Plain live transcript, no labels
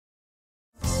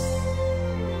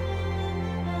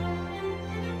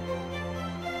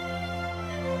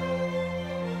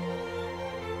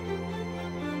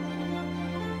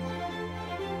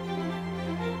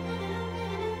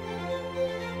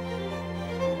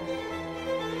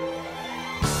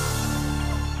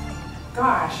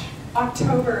gosh,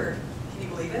 October, can you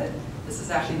believe it? This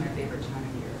is actually my favorite time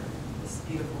of year. This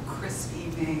beautiful crisp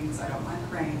evenings, I don't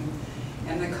like rain.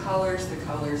 And the colors, the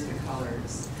colors, the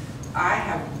colors. I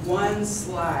have one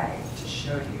slide to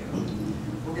show you.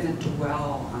 We're going to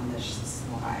dwell on this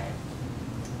slide.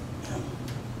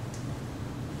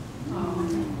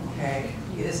 Okay,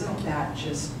 isn't that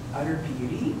just utter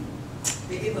beauty?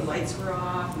 Maybe the lights were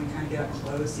off, and we kind of get up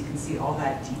close, you can see all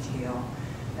that detail.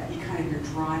 That you're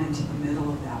drawn into the middle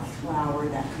of that flower,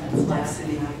 that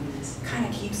complexity kind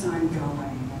of keeps on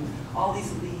going. And all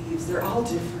these leaves, they're all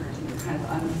different, and they're kind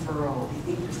of unfurled. You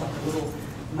think there's like a little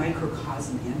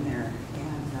microcosm in there,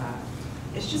 and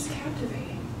it's just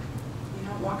captivating. You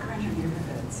know, walk around your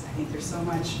neighborhoods. I think there's so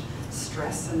much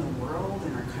stress in the world,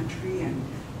 in our country, and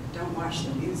don't watch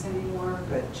the news anymore,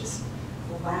 but just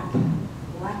lap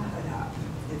it up.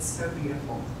 It's so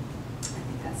beautiful. I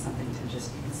think that's something to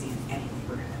just, you can see in any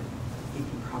neighborhood,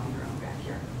 even probably your own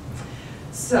backyard.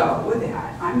 So with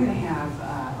that, I'm going to have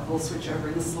a little switch over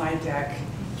in the slide deck.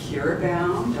 Kira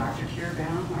Baum, Dr. Kira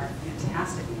Baum, our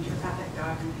fantastic naturopathic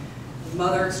doc,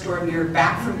 mother extraordinaire,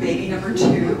 back from baby number 2.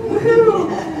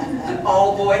 Woohoo! An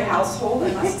all-boy household,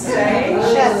 I must say.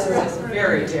 She's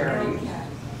very daring.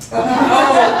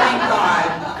 Oh, thank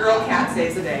God. Girl cat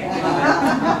saves the day.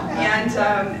 And,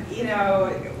 you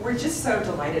know, we're just so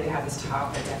delighted to have this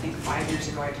topic. I think 5 years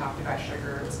ago I talked about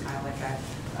sugar. It was kind of like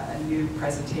a new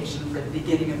presentation for the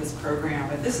beginning of this program.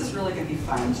 But this is really going to be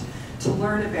fun to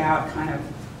learn about kind of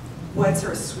what's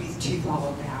our sweet tooth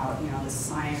all about, you know, the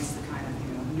science, the kind of,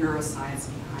 you know, neuroscience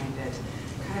behind it,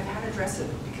 kind of how to address it.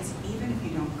 Because even if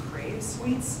you don't crave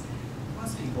sweets,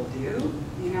 most people do,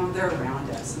 you know, they're around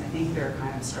us, and I think there are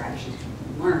kind of strategies we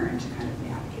can learn to kind of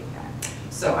navigate that.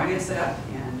 So I'm going to sit up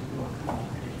and welcome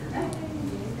Dr. Kira.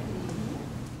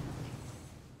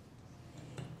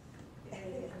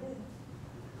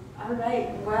 All right,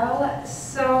 well,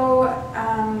 so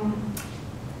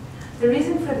the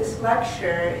reason for this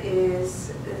lecture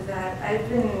is that I've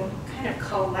been kind of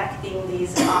collecting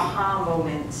these aha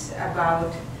moments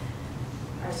about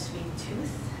our sweet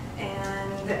tooth.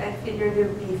 And I figured it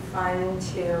would be fun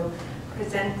to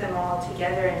present them all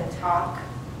together in a talk.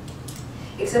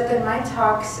 Except that my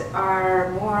talks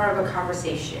are more of a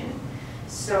conversation.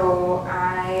 So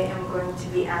I am going to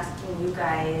be asking you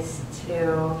guys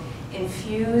to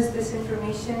infuse this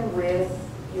information with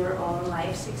your own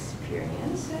life's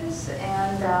experiences.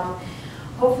 And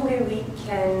hopefully we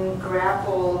can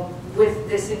grapple with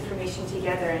this information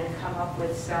together and come up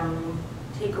with some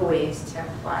takeaways to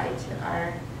apply to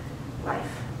our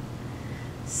life.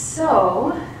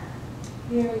 So,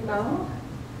 here we go.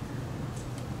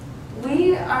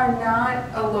 We are not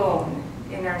alone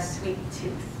in our sweet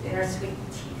tooth, in our sweet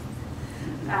teeth.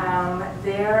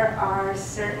 There are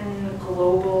certain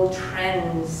global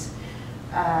trends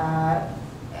that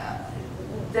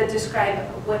describe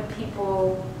what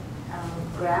people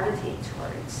gravitate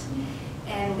towards.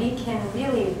 And we can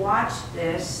really watch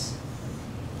this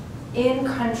in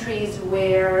countries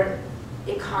where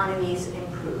economies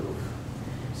improve.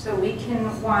 So we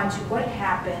can watch what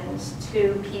happens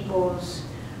to people's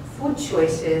food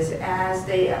choices as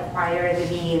they acquire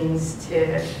the means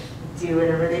to do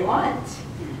whatever they want.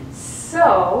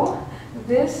 So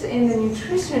this in the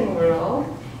nutrition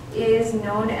world is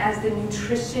known as the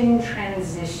nutrition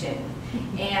transition.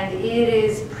 And it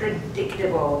is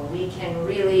predictable. We can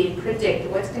really predict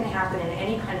what's going to happen in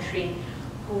any country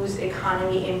whose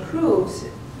economy improves.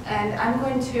 And I'm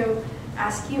going to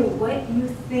ask you what you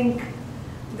think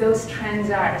those trends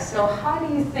are. So how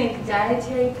do you think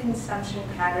dietary consumption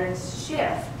patterns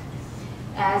shift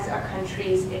as a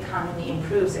country's economy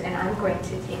improves? And I'm going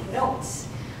to take notes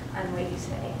on what you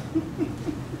say.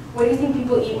 What do you think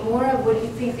people eat more of? What do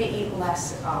you think they eat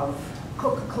less of?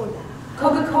 Coca-Cola.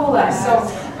 Coca-Cola. So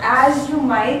as you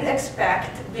might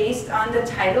expect, based on the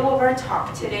title of our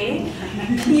talk today,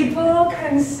 people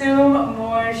consume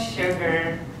more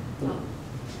sugar.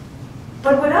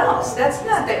 But what else? That's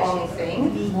not the only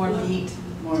thing. More meat.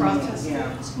 More processed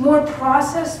foods. More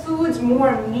processed foods,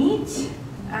 more meat.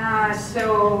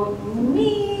 So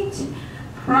meat,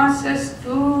 processed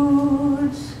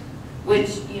foods,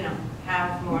 which, you know,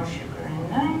 have more sugar in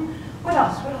them. What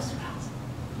else? What else? What else?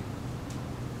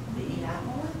 They eat out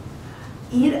more?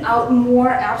 Eat out more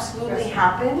absolutely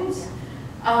happens.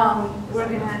 We're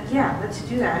gonna, yeah, let's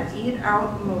do that. Eat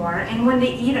out more. And when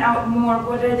they eat out more,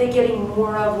 what are they getting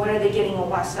more of? What are they getting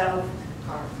less of?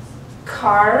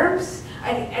 Carbs.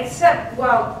 Carbs. Except,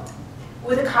 well,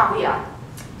 with a caveat.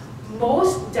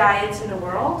 Most diets in the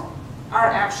world are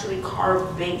actually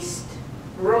carb-based.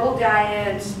 Rural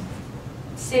diets,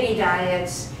 city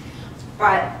diets,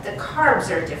 but the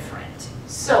carbs are different.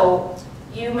 So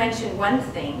you mentioned one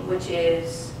thing, which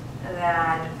is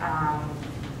that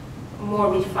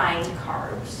more refined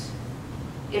carbs.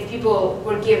 If people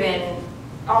were given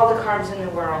all the carbs in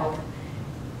the world,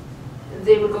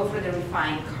 they would go for the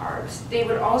refined carbs. They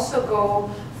would also go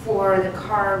for the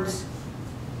carbs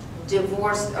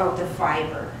divorced of the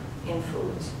fiber in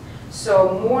foods.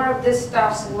 So more of this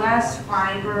stuff's less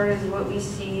fiber is what we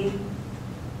see.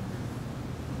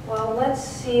 Well, let's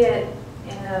see it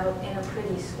in a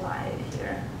pretty slide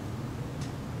here.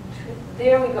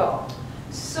 There we go.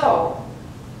 So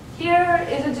here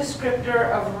is a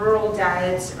descriptor of rural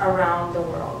diets around the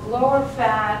world. Lower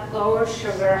fat, lower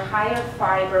sugar, higher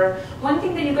fiber. One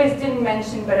thing that you guys didn't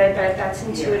mention, but I bet that's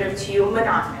intuitive to you,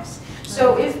 monotonous.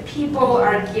 So if people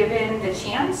are given the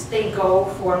chance, they go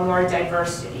for more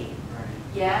diversity.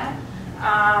 Yeah?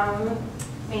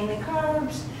 Mainly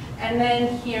carbs. And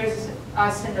then here's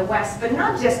us in the West, but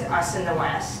not just us in the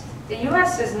West. The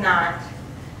US is not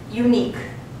unique.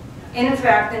 And in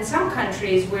fact, in some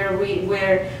countries where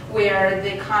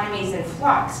the economy is in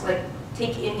flux, like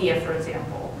take India for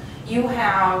example, you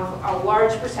have a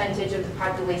large percentage of the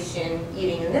population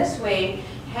eating in this way,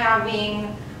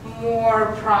 having more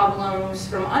problems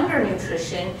from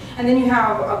undernutrition, and then you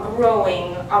have a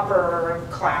growing upper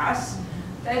class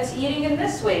that's eating in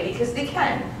this way because they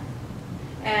can.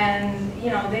 And you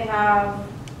know, they have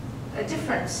a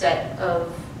different set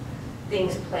of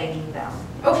things plaguing them.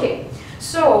 Okay,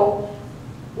 so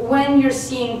when you're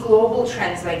seeing global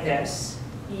trends like this,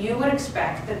 you would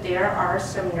expect that there are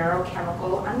some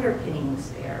neurochemical underpinnings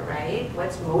there, right?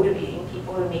 What's motivating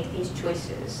people to make these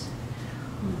choices?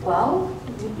 Well,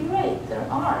 you'd be right, there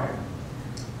are.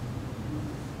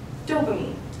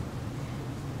 Dopamine.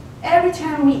 Every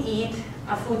time we eat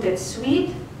a food that's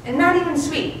sweet, and not even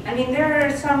sweet. I mean, there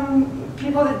are some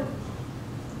people that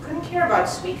couldn't care about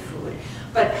sweet food,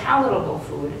 but palatable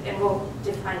food, and we'll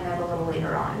define that a little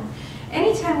later on.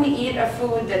 Anytime we eat a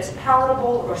food that's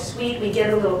palatable or sweet, we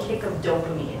get a little kick of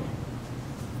dopamine.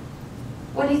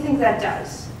 What do you think that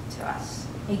does to us?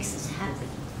 Makes us happy.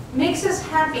 Makes us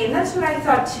happy, and that's what I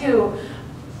thought too.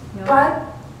 But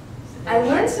I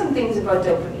learned some things about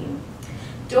dopamine.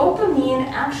 Dopamine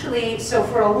actually, so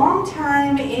for a long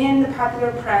time in the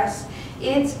popular press,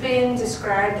 it's been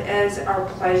described as our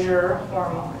pleasure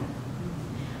hormone.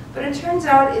 But it turns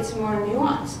out it's more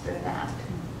nuanced than that.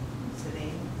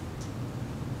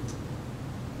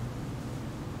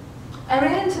 I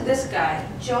ran into this guy,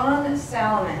 John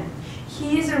Salomon.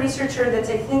 He's a researcher that's,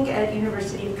 I think, at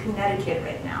University of Connecticut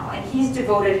right now, and he's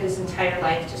devoted his entire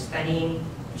life to studying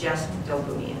just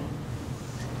dopamine.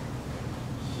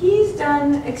 He's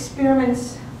done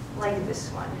experiments like this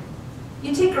one.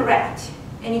 You take a rat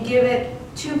and you give it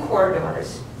two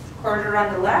corridors. Corridor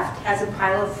on the left has a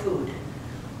pile of food.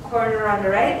 Corridor on the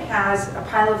right has a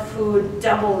pile of food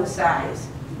double the size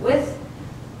with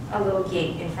a little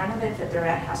gate in front of it that the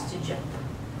rat has to jump.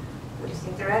 What do you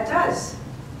think the rat does?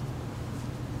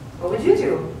 What would you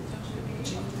do?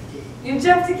 You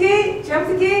jump the gate? Jump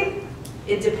the gate?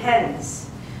 It depends.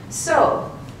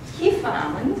 So he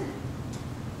found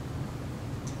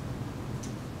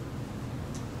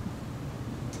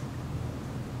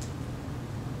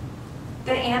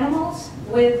that animals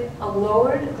with a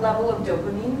lowered level of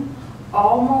dopamine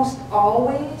almost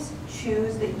always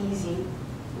choose the easy,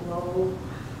 low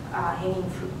hanging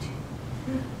fruit.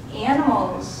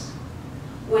 Animals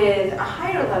with a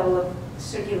higher level of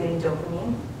circulating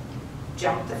dopamine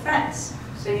jump the fence.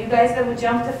 So you guys that would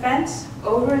jump the fence,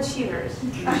 overachievers.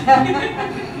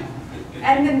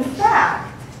 And in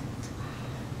fact,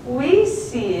 we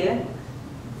see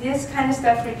this kind of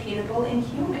stuff repeatable in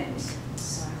humans.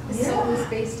 So it was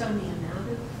based on the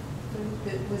amount of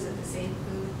food? Was it the same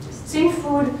food? Same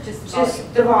food,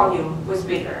 just the volume was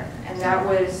bigger. And that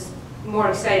was more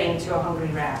exciting to a hungry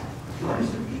rat, of course.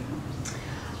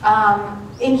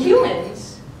 In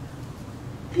humans,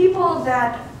 people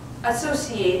that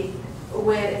associate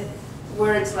with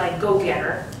words like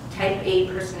go-getter, type A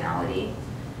personality,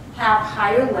 have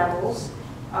higher levels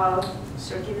of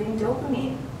circulating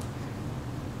dopamine.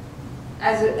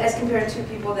 As compared to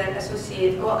people that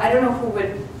associate, well, I don't know who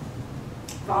would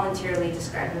voluntarily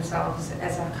describe themselves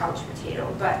as a couch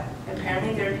potato, but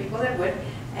apparently there are people that would,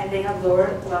 and they have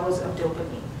lower levels of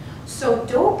dopamine. So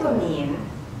dopamine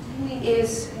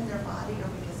is in their body or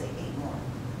because they ate more?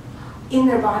 in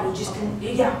their body, just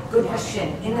yeah, good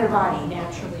question, in their body.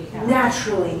 Naturally.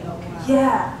 Naturally, Okay.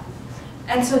 yeah.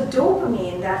 And so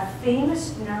dopamine, that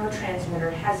famous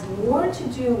neurotransmitter, has more to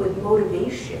do with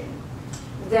motivation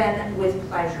than with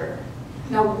pleasure.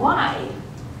 Now why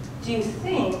do you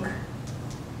think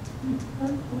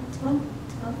one?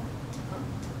 No,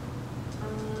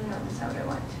 that's not what I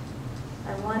want.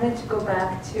 I wanted to go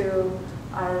back to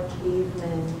our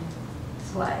caveman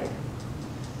slide.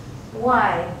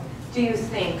 Why do you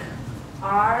think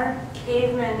our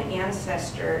caveman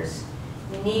ancestors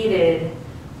needed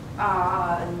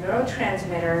a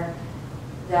neurotransmitter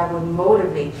that would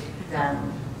motivate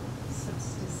them?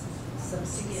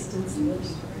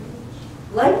 Subsistence.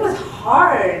 Life was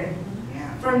hard.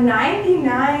 Yeah. For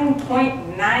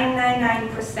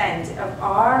 99.999% of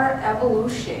our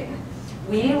evolution,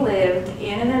 we lived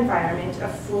in an environment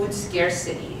of food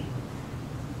scarcity.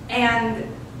 And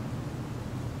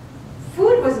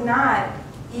food was not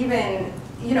even,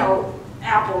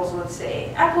 apples, let's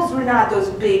say. Apples were not those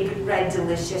big, red,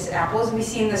 delicious apples we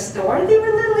see in the store. They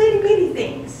were little itty bitty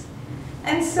things.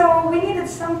 And so we needed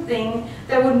something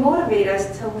that would motivate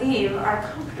us to leave our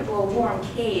comfortable, warm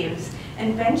caves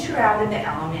and venture out in the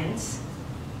elements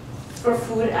for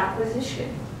food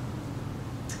acquisition.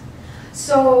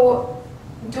 So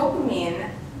dopamine,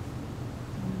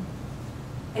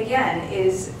 again,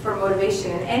 is for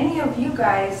motivation. And any of you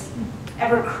guys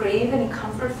ever crave any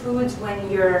comfort foods when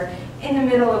you're in the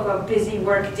middle of a busy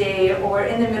work day or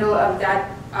in the middle of that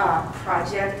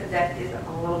project that is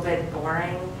a little bit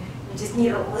boring? You just need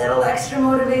a little extra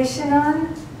motivation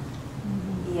on?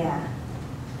 Yeah.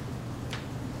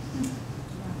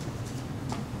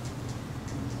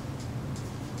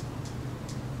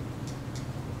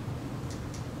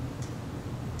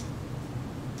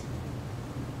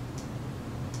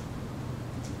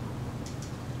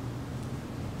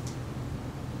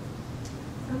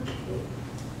 Okay.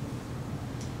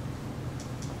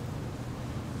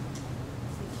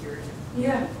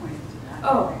 Yeah.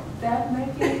 Oh, that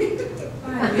might be fine.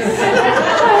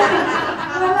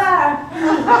 Voila.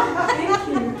 Thank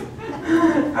you.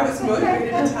 I was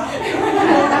motivated to tell you.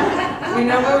 We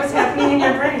know what was happening in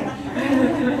your brain.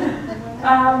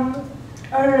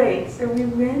 All right, so we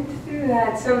went through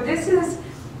that. So this is,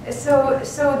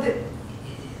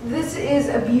 this is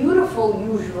a beautiful,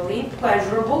 usually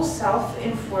pleasurable,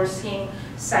 self-enforcing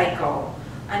cycle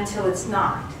until it's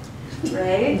not,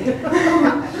 right?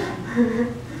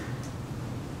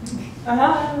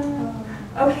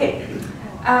 Okay.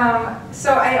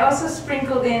 So I also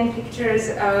sprinkled in pictures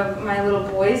of my little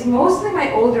boys, mostly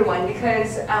my older one,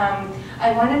 because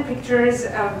I wanted pictures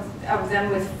of them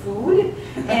with food,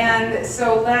 and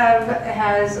so Lev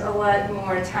has a lot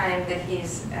more time that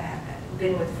he's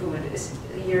been with food.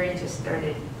 Yuri just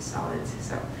started solids,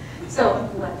 so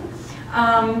Lev.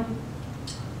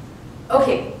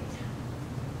 Okay.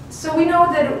 So we know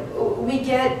that we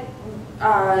get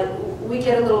a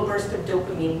little burst of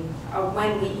dopamine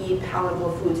when we eat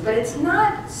palatable foods, but it's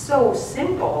not so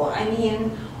simple. I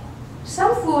mean,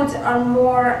 some foods are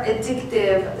more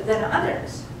addictive than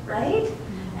others, right?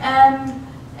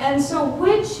 And so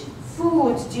which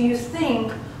foods do you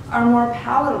think are more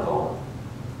palatable?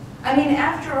 I mean,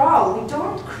 after all, we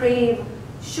don't crave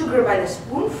sugar by the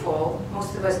spoonful.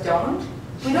 Most of us don't.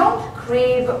 We don't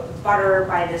crave butter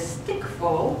by the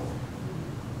stickful.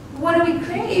 What do we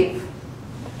crave?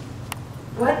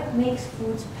 What makes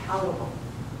foods palatable?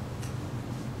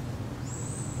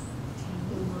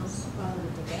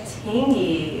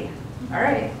 Tangy. All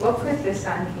right, we'll put this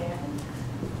on here.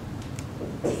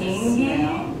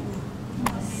 Tangy.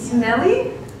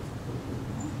 Smelly.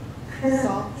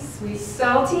 Salty, sweet.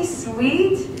 Salty,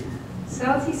 sweet.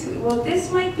 Salty, sweet. Well, this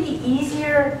might be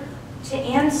easier to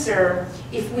answer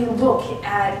if we look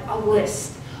at a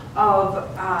list of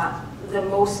the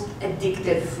most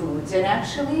addictive foods. And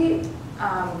actually,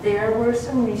 there were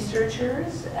some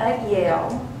researchers at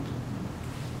Yale.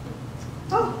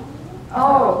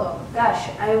 Oh, gosh,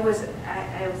 I was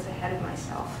ahead of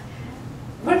myself.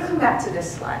 We'll come back to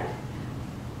this slide.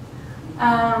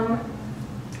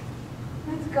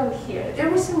 Let's go here. There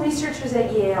were some researchers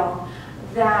at Yale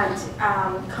that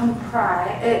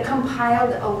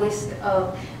compiled a list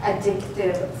of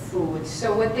addictive foods.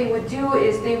 So what they would do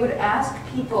is they would ask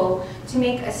people to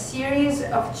make a series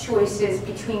of choices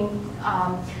between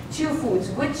two foods,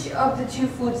 which of the two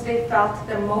foods they felt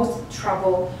the most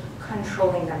trouble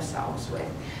controlling themselves with.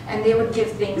 And they would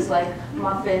give things like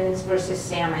muffins versus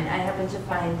salmon. I happened to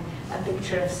find a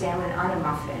picture of salmon on a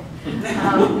muffin.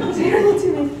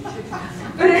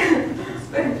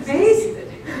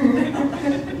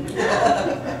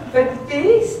 But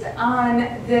based on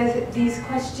these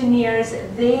questionnaires,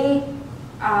 they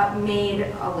made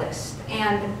a list.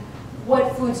 And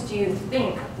what foods do you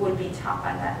think would be top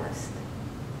on that list?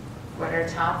 What are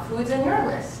top foods on your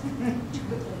list?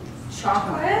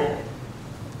 Chocolate?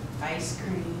 Ice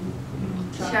cream.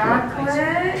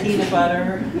 Chocolate? Peanut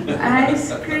butter.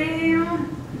 Ice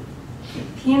cream?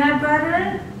 Peanut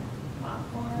butter,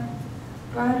 Popcorn.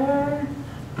 butter,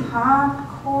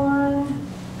 popcorn,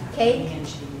 Cake. And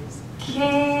cheese.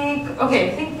 cake.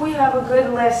 Okay, I think we have a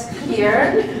good list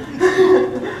here.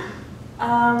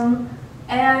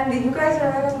 And you guys are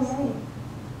right on the money.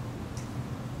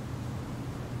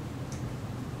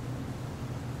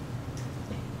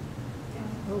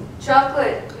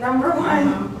 Chocolate, number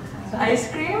one.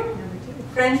 Ice cream,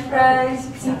 French fries,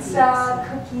 pizza,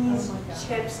 cookies,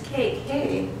 chips, cake.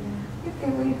 Hey,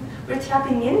 okay, we're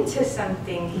tapping into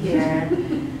something here.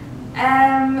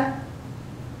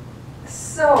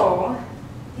 So,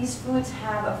 these foods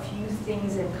have a few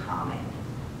things in common.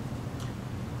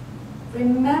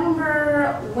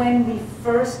 Remember when we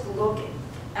first looked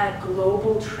at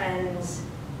global trends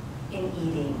in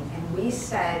eating, and we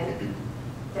said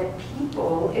that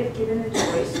people, if given the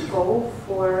choice, go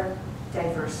for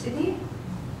diversity?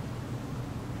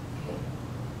 Okay.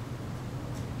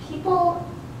 People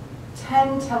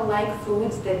tend to like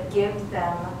foods that give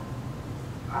them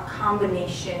a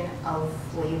combination of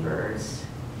flavors,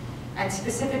 and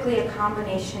specifically a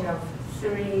combination of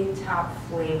 3 top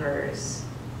flavors.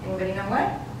 Anybody know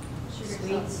what?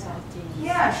 Sweet, salty.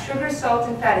 Yeah, sugar, salt,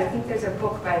 and fat. I think there's a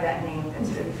book by that name that's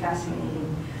really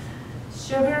fascinating.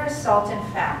 Sugar, salt,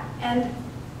 and fat. And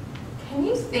can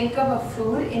you think of a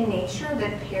food in nature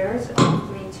that pairs all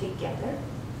 3 together?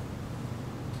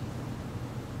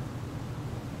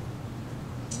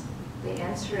 The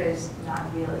answer is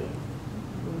not really.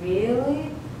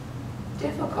 Really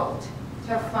difficult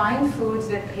to find foods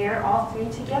that pair all 3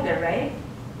 together, right?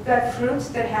 You've got fruits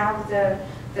that have the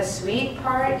sweet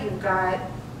part, you've got,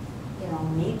 you know,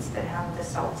 meats that have the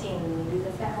salty and maybe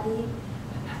the fatty,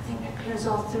 but nothing that pairs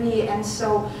all 3. And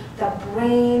so the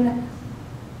brain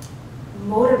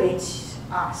motivates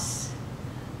us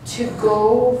to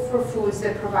go for foods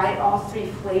that provide all 3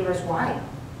 flavors. Why?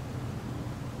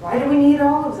 Why do we need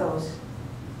all of those?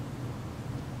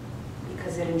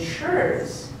 Because it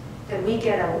ensures that we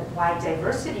get a wide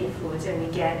diversity of foods, and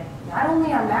we get not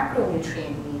only our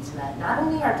macronutrient needs met, not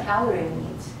only our calorie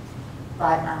needs,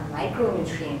 but our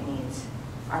micronutrient needs,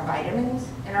 our vitamins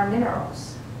and our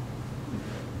minerals.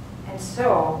 And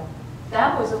so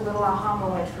that was a little aha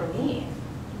moment for me,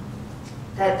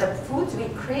 that the foods we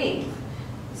crave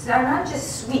are not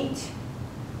just sweet,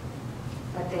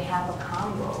 but they have a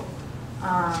combo.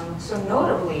 So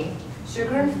notably,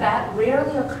 sugar and fat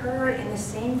rarely occur in the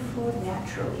same food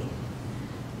naturally.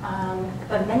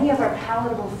 But many of our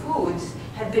palatable foods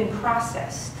have been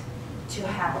processed to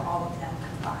have all of them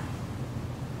combined.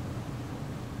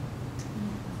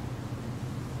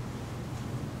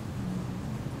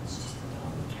 It's just a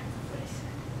little be careful what I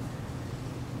said.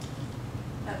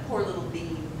 That poor little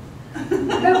bean.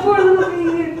 That poor little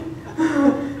bean.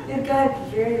 It got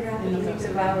very rapidly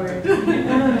devoured.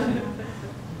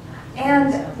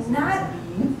 And not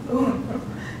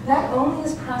only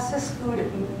is processed food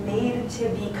made to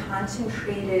be a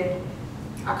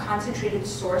concentrated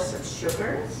source of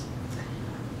sugars,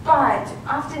 but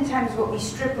oftentimes what we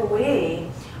strip away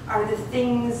are the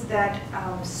things that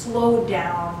slow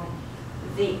down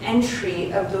the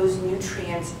entry of those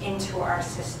nutrients into our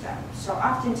system. So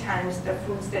oftentimes the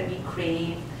foods that we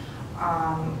crave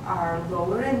are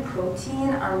lower in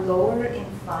protein, are lower in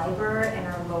fiber, and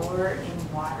are lower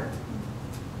in water.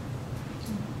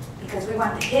 Because we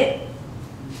want the hit,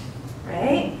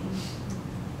 right?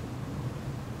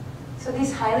 So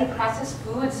these highly processed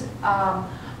foods are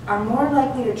more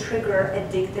likely to trigger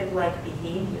addictive-like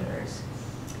behaviors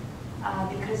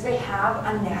because they have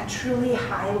unnaturally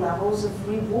high levels of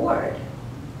reward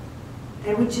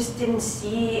that we just didn't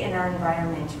see in our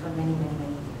environment for many, many,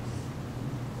 many years.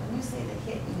 When you say the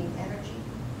hit, you mean energy?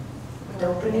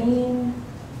 Dopamine,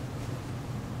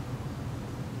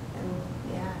 and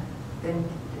yeah, the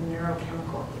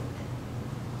neurochemical hit.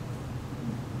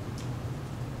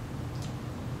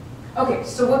 Okay,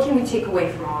 so what can we take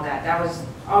away from all that? That was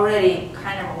already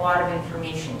kind of a lot of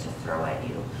information to throw at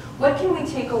you. What can we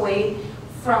take away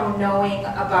from knowing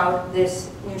about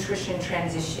this nutrition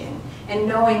transition and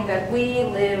knowing that we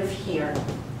live here?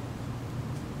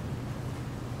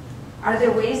 Are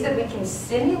there ways that we can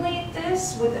simulate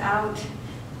this without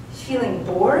feeling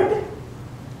bored?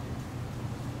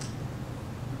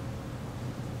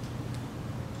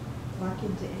 Walk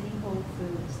into any Whole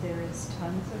Foods, there is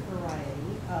tons of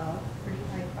variety of pretty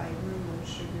high fiber, low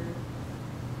sugar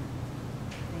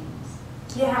things.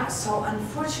 Yeah, so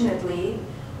unfortunately,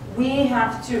 we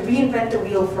have to reinvent the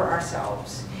wheel for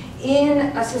ourselves. In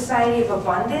a society of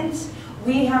abundance,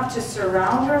 we have to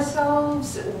surround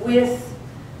ourselves with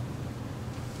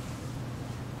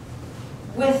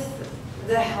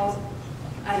the health,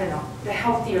 I don't know, the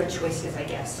healthier choices, I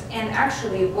guess. And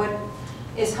actually what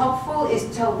is helpful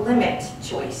is to limit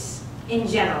choice in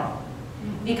general.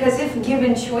 Because if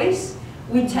given choice,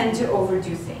 we tend to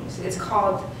overdo things. It's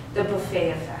called the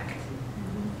buffet effect.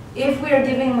 If we are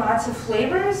giving lots of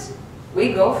flavors,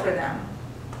 we go for them.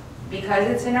 Because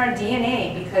it's in our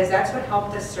DNA, because that's what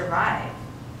helped us survive.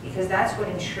 Because that's what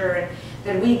ensured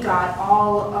that we got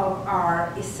all of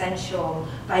our essential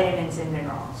vitamins and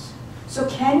minerals. So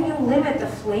can you limit the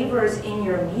flavors in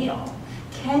your meal?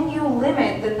 Can you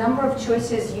limit the number of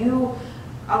choices you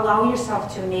allow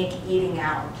yourself to make eating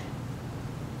out?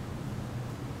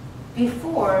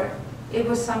 Before, it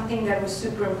was something that was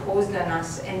superimposed on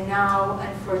us, and now,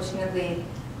 unfortunately,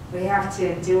 we have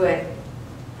to do it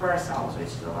for ourselves, which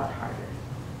is a lot harder.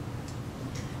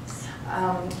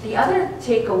 The other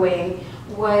takeaway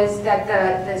was that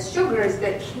the sugars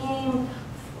that came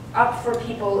up for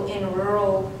people in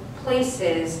rural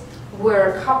places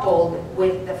were coupled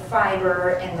with the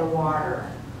fiber and the water.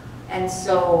 And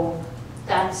so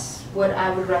that's what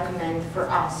I would recommend for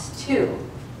us too,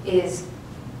 is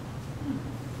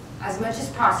as much as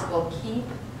possible, keep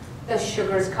the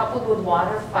sugars coupled with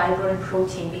water, fiber, and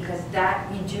protein, because that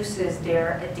reduces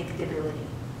their addictability.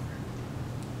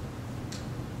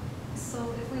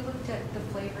 So if we looked at the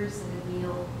flavors in a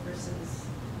meal versus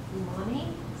umami,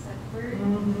 is that the word?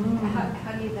 Mm-hmm.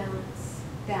 How do you balance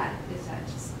that? Is that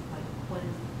just like one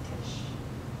dish?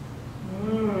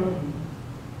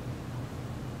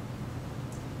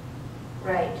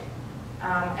 Right.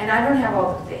 And I don't have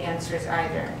all of the answers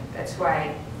either. That's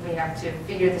why we have to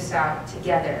figure this out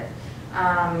together.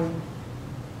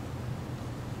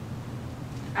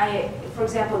 For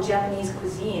example, Japanese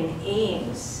cuisine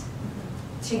aims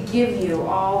to give you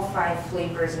all 5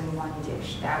 flavors in one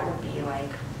dish. That would be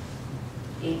like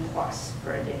A+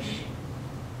 for a dish.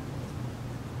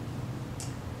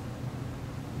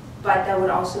 But that would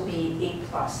also be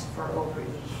A+ for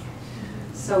overeating.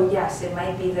 So yes, it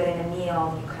might be that in a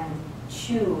meal you can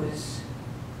choose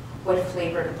what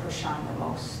flavor to push on the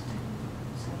most.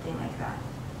 Something like that.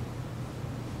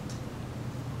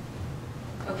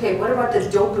 Okay, what about the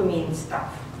dopamine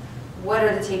stuff? What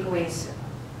are the takeaways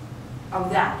of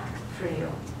that for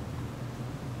you?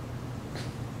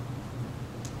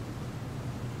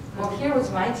 Well, here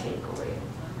was my takeaway.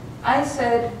 I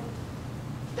said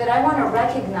that I want to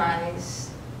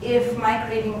recognize if my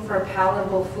craving for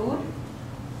palatable food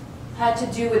had to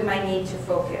do with my need to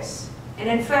focus. And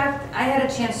in fact, I had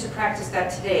a chance to practice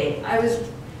that today. I was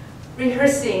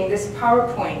rehearsing this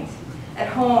PowerPoint at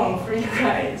home for you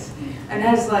guys. And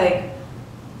I was like,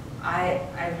 I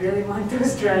really want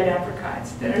those dried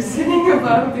apricots that are sitting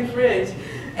above the fridge.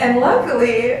 And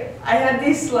luckily, I had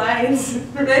these slides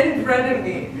right in front of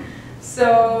me.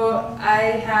 So I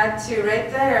had to,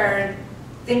 right there,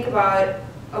 think about,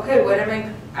 okay, what am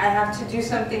I have to do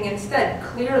something instead.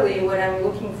 Clearly, what I'm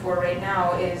looking for right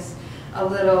now is a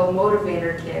little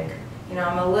motivator kick. You know,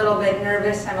 I'm a little bit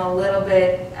nervous, I'm a little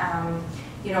bit,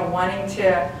 you know, wanting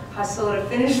to hustle to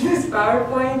finish this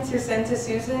PowerPoint to send to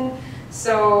Susan.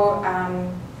 So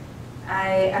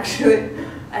I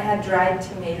had dried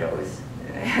tomatoes.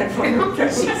 And I had one of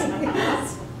those.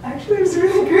 Actually, it was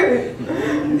really good.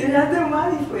 It had the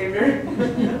umami flavor.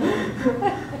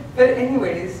 But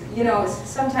anyways, you know,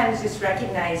 sometimes just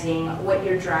recognizing what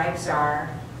your drives are,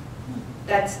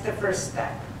 that's the first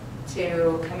step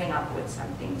to coming up with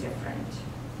something different.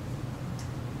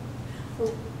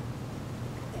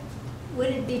 Would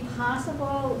it be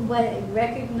possible,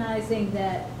 recognizing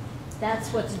that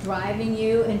that's what's driving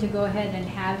you, and to go ahead and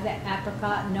have the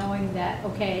apricot, knowing that,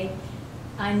 okay,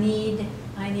 I need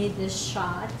this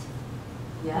shot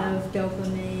of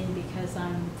dopamine because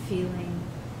I'm feeling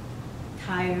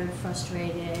tired,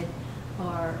 frustrated,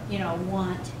 or, you know,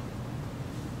 want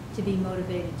to be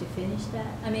motivated to finish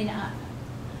that? I mean,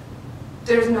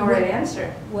 there's no right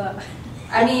answer. Well,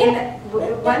 I mean,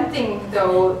 one thing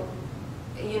though,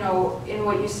 you know, in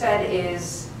what you said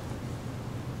is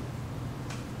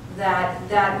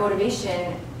that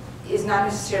motivation is not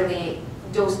necessarily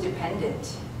dose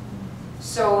dependent.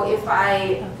 So if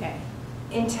I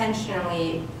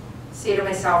intentionally say to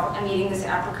myself, I'm eating this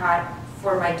apricot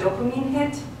for my dopamine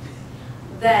hit,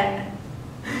 then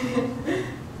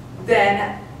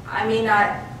I may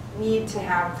not need to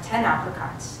have 10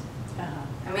 apricots.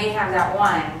 I may have that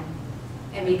one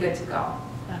and be good to go.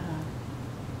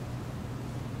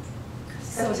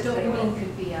 So dopamine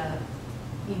could be a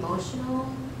emotional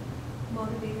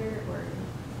motivator, or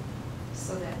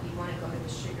so that you want to go to the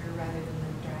sugar rather than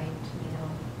the dried tomato,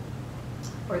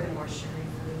 or the more sugary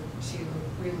food to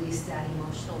release that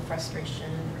emotional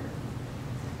frustration.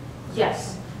 Or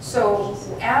Yes. So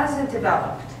as it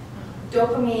developed,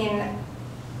 dopamine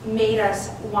made us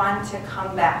want to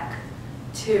come back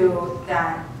to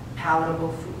that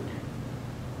palatable food.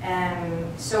 And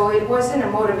so it wasn't a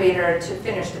motivator to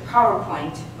finish the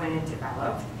PowerPoint when it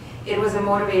developed. It was a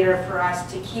motivator for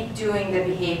us to keep doing the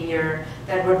behavior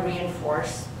that would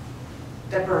reinforce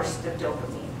the burst of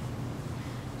dopamine.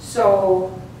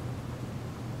 So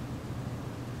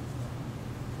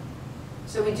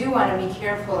we do want to be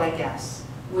careful, I guess,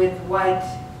 with what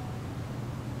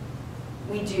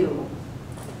we do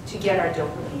to get our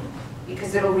dopamine,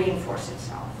 because it'll reinforce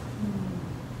itself.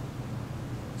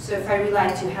 So if I rely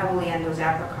too heavily on those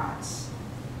apricots,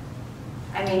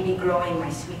 I may be growing my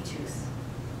sweet tooth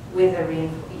with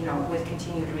with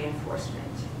continued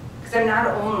reinforcement. Because I'm not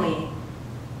only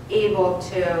able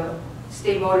to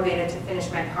stay motivated to finish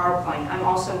my PowerPoint, I'm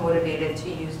also motivated to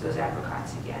use those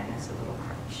apricots again as a little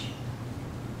crutch.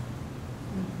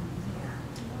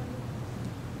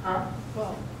 Huh?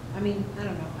 Well, I mean, I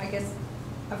don't know, I guess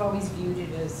I've always viewed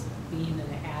it as being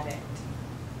an addict.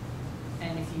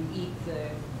 And if you eat the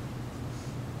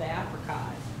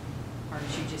apricot,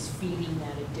 aren't you just feeding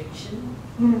that addiction?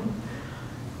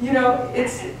 You know, it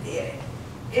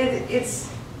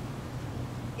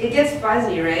gets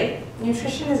fuzzy, right?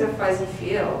 Nutrition is a fuzzy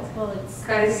field. Well, it's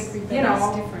Because,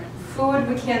 everybody's different. food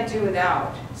we can't do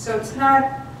without. So it's not,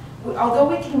 although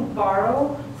we can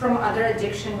borrow from other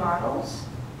addiction models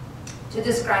to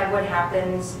describe what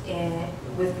happens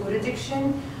with food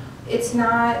addiction, it's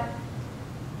not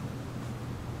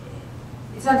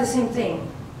the same thing.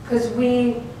 Because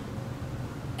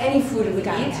any food we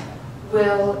Gotta eat have it.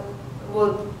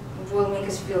 will make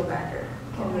us feel better,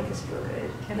 can make us feel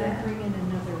good. Can Yeah. I bring in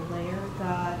another layer?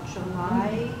 The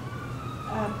July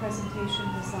presentation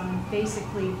was on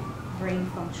basically brain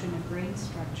function and brain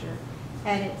structure.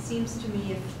 And it seems to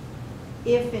me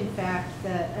if in fact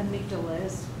the amygdala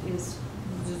is just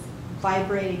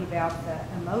vibrating about the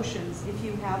emotions, if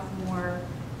you have more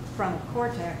frontal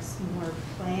cortex, more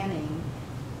planning,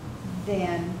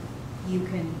 then you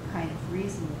can kind of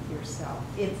reason with yourself.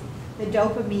 The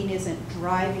dopamine isn't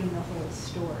driving the whole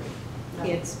story. No.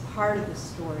 It's part of the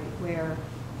story where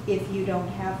if you don't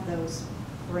have those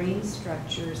brain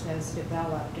structures as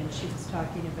developed, and she was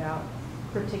talking about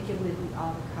particularly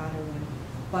avocado and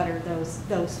butter,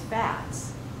 those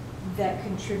fats that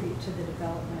contribute to the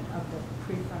development of the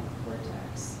prefrontal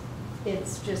cortex.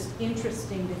 It's just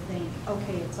interesting to think,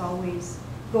 okay, it's always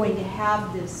going to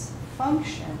have this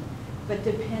function, but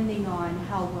depending on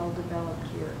how well developed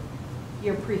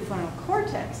your prefrontal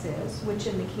cortex is, which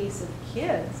in the case of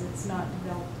kids, it's not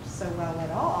developed so well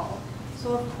at all.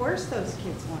 So of course those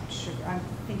kids want sugar. I'm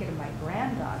thinking of my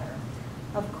granddaughter.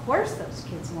 Of course those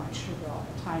kids want sugar all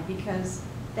the time because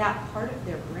that part of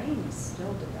their brain is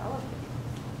still developing.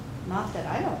 Not that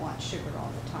I don't want sugar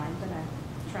all the time, but I'm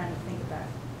trying to think about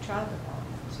child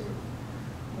development too.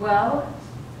 Well,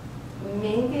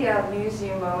 maybe I'll use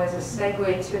you, Mo, as a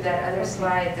segue to that other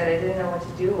slide that I didn't know what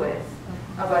to do with,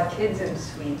 about kids and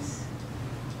sweets.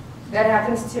 That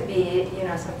happens to be,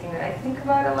 something that I think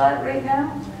about a lot right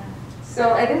now.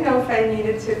 So I didn't know if I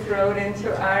needed to throw it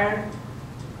into our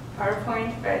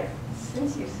PowerPoint, but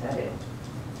since you said it,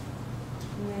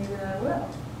 maybe I will.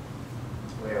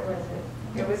 Where was it?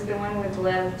 It was the one with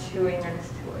Lev chewing on his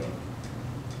toy.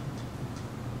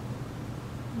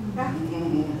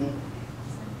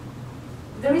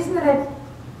 The reason that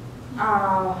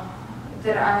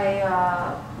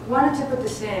I wanted to put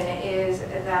this in is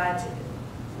that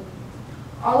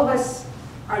all of us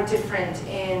are different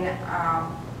in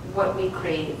what we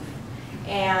crave,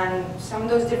 and some of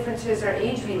those differences are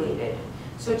age-related.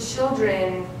 So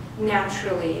children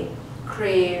naturally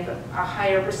crave a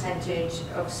higher percentage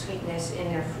of sweetness in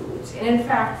their foods, and in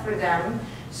fact, for them,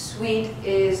 sweet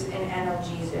is an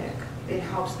analgesic. It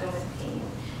helps them with pain,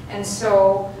 and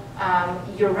so.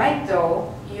 You're right,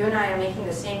 though. You and I are making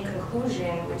the same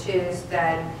conclusion, which is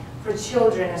that for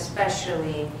children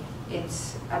especially,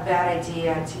 it's a bad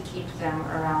idea to keep them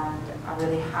around a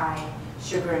really high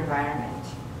sugar environment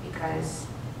because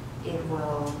it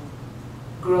will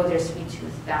grow their sweet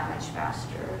tooth that much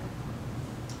faster.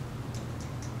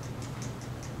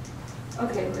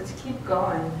 Okay, let's keep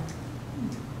going.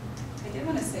 I did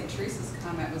want to say Teresa's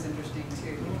comment was interesting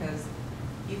too, because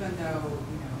even though,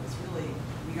 it's really,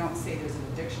 we don't say there's an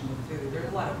addiction to food, there are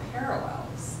a lot of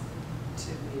parallels to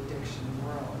the addiction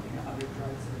world, other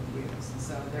drugs that are used. And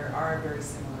so there are very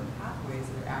similar pathways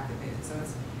that are activated. So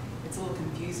it's a little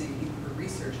confusing even for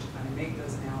research to kind of make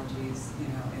those analogies, in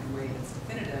a way that's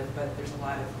definitive, but there's a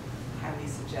lot of highly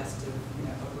suggestive,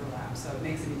 overlap. So it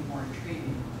makes it even more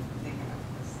intriguing to think about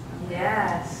this.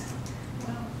 Yes.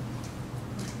 Well,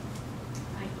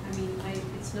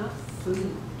 it's not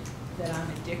food that I'm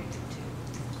addicted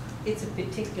to. It's a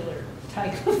particular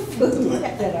type of food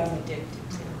that I'm addicted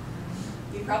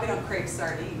to. You probably don't crave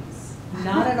sardines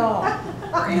Not at all.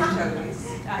 or anchovies,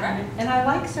 right? And I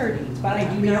like sardines, but I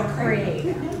do You not don't crave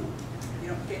crave. You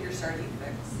don't get your sardine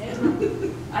fix.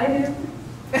 I do.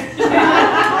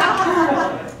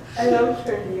 I love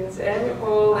sardines. I have a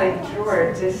whole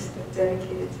drawer just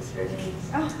dedicated to sardines.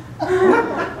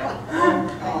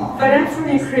 But I'm from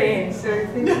Ukraine, so I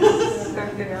think there's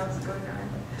something else going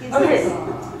on. Okay,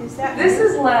 Is that this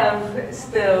is Lev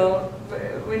still,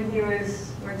 when he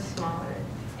was much smaller,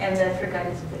 and I forgot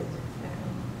his bit.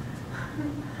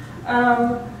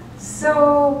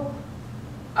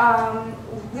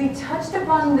 We touched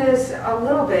upon this a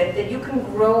little bit, that you can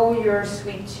grow your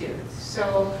sweet tooth.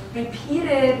 So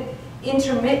repeated,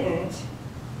 intermittent,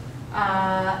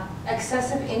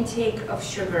 excessive intake of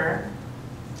sugar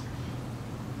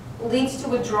leads to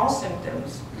withdrawal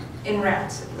symptoms, in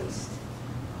rats at least.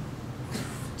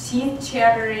 Teeth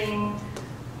chattering,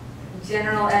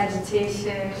 general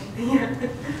agitation.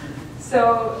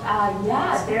 So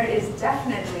yeah, there is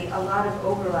definitely a lot of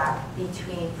overlap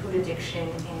between food addiction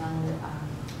and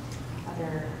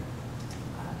other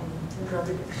and drug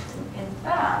addiction. In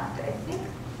fact, I think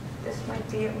this might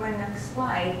be my next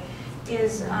slide,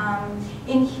 is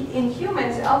in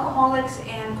humans, alcoholics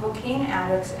and cocaine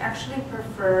addicts actually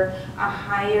prefer a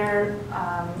higher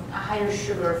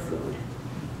sugar food,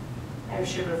 higher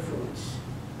sugar foods.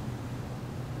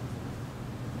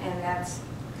 And that's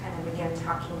kind of, again,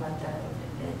 talking about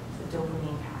the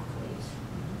dopamine pathways.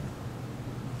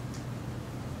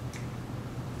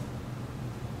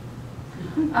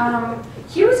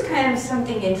 Here's kind of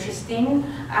something interesting.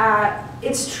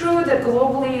 It's true that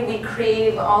globally we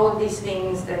crave all of these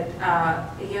things that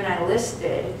you and I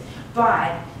listed,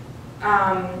 but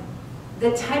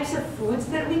the types of foods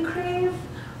that we crave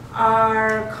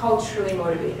are culturally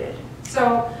motivated.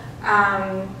 So,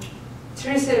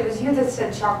 Teresa, it was you that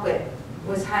said chocolate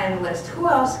was high on the list. Who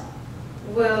else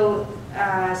will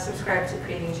subscribe to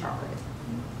craving chocolate?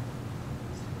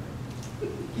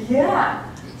 Yeah.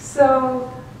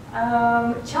 So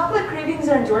chocolate cravings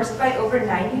are endorsed by over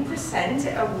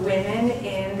 90% of women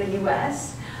in the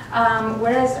US,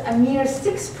 whereas a mere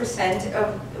 6%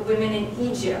 of women in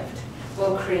Egypt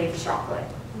will crave chocolate.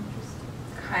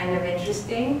 Kind of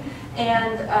interesting.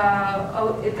 And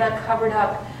it got covered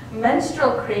up.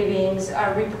 Menstrual cravings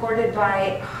are reported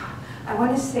by, I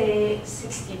want to say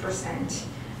 60%.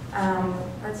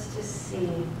 Let's just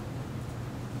see.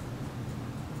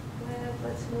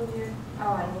 Let's move here.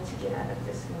 Oh, I need to get out of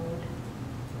this mode.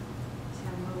 To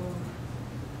move.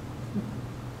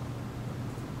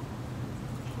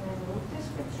 Can I move this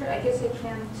picture? I guess I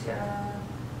can't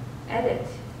edit.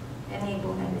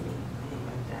 Enable editing.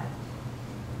 Like that.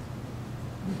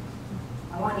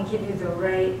 I want to give you the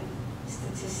right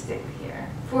statistic here.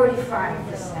 45%.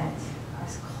 I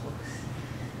was close.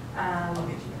 Oh, thank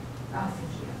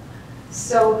you.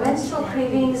 So menstrual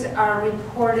cravings are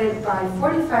reported by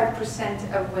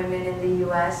 45% of women in the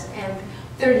US and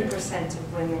 30%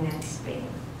 of women in Spain.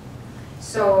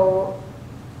 So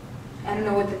I don't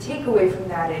know what the takeaway from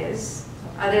that is,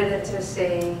 other than to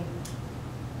say,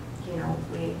 you know,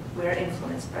 we're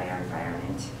influenced by our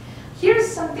environment. Here's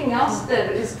something else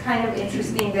that is kind of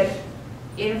interesting that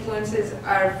influences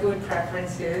our food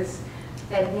preferences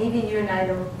that maybe you and I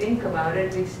don't think about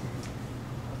it. I didn't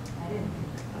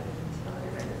think about it until I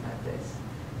read about this.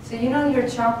 So you know your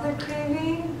chocolate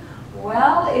craving?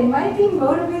 Well, it might be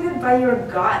motivated by your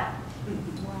gut.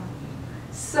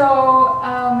 So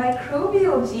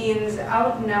microbial genes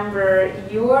outnumber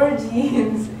your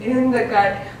genes in the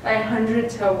gut by 100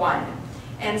 to 1.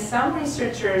 And some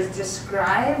researchers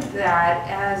describe that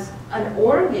as an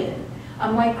organ, a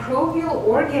microbial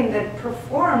organ that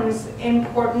performs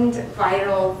important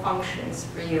vital functions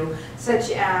for you, such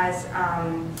as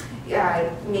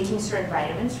making certain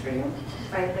vitamins for you,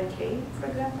 vitamin K, for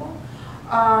example.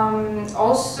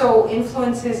 Also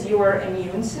influences your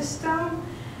immune system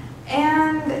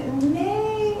and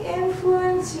may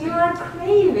influence your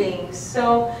cravings.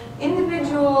 So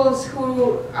individuals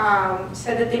who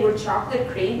said that they were chocolate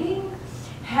craving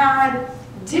had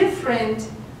different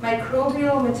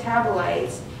microbial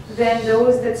metabolites than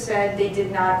those that said they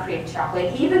did not crave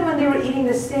chocolate, even when they were eating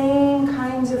the same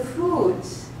kinds of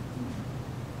foods.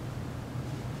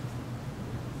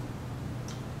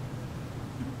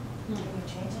 Can you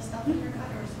change the stuff in your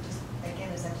gut, or is it just,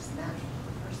 again, is that just natural to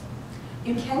the person?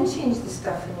 You can change the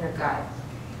stuff in your gut.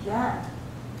 Yeah,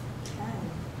 you can.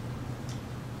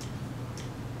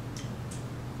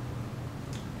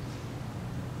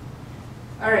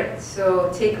 All right, so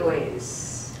takeaways.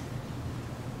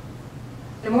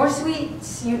 The more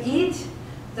sweets you eat,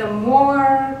 the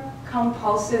more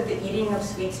compulsive the eating of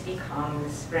sweets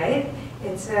becomes, right?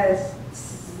 It's a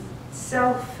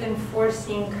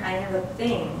self-enforcing kind of a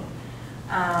thing.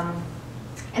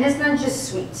 And it's not just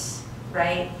sweets,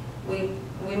 right? We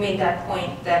made that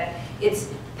point that it's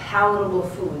palatable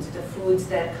foods, the foods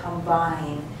that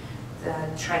combine the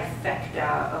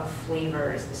trifecta of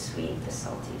flavors, the sweet, the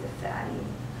salty, the fatty.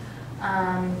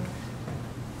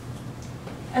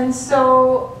 And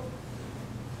so,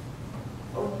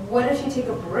 what if you take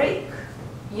a break?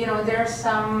 You know, there are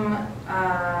some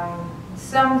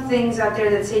things out there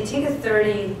that say take a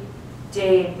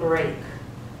 30-day break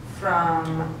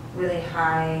from really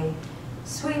high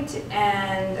sweet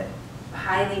and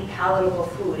highly palatable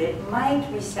food. It might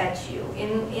reset you.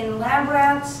 In lab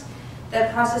rats,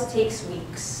 that process takes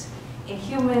weeks. In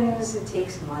humans, it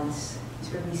takes months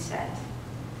to reset.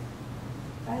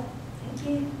 But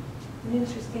maybe an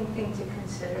interesting thing to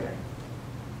consider.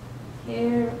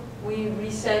 Here, we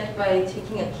reset by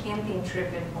taking a camping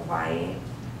trip in Hawaii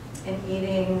and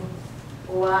eating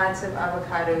lots of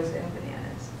avocados and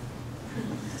bananas.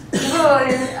 This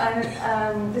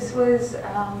was, I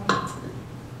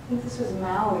think this was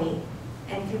Maui,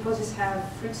 and people just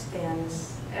have fruit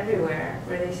stands everywhere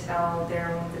where they sell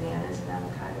their own bananas and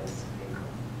avocados. Pretty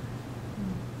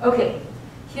cool. Okay,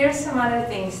 here's some other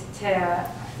things to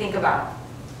think about.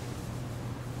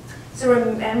 So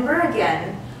remember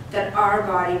again that our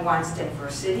body wants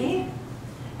diversity,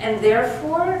 and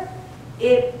therefore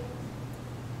it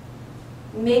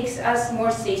makes us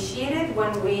more satiated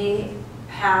when we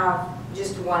have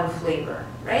just one flavor,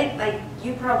 right? Like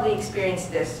you probably experienced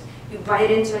this. You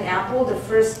bite into an apple, the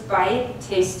first bite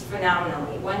tastes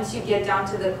phenomenally. Once you get down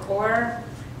to the core,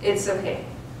 it's okay,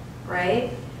 right?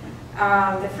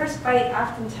 The first bite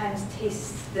oftentimes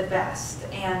tastes the best,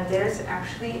 and there's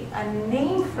actually a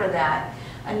name for that,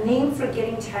 a name for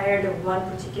getting tired of one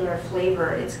particular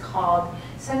flavor. It's called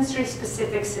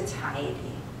sensory-specific satiety.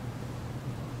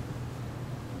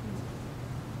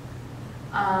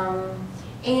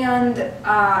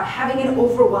 Having an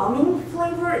overwhelming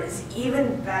flavor is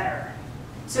even better.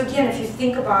 So again, if you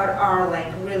think about our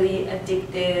like really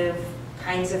addictive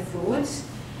kinds of foods,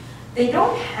 they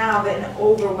don't have an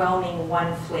overwhelming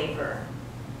one flavor.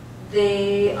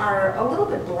 They are a little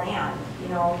bit bland, you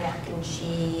know, mac and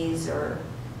cheese or,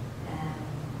 I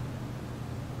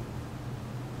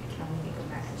can only think of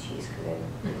mac and cheese because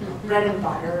bread and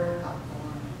butter,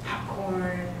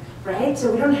 popcorn, right?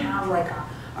 So we don't have like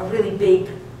a really big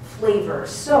flavor.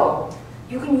 So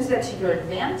you can use that to your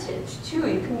advantage too.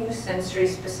 You can use sensory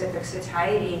specific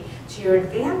satiety to your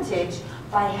advantage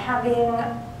by having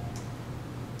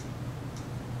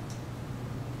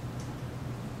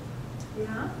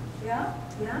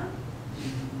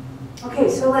Okay,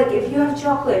 so like if you have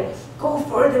chocolate, go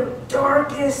for the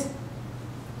darkest,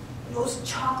 most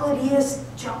chocolatiest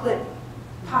chocolate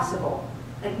possible.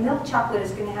 Like milk chocolate is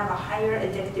going to have a higher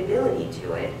addictability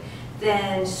to it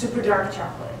than super dark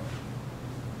chocolate.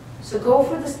 So go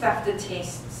for the stuff that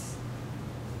tastes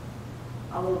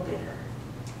a little bitter,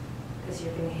 because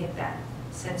you're going to hit that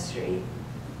sensory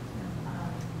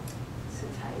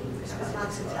satiety.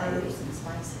 Lots of herbs and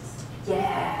spices.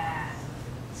 Yeah,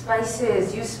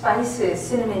 spices. Use spices,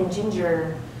 cinnamon,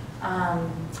 ginger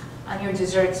on your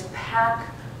desserts.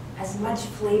 Pack as much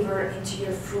flavor into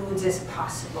your foods as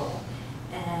possible,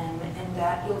 and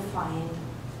that you'll find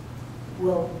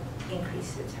will increase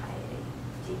satiety,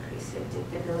 decrease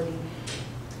addictability.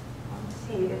 Let's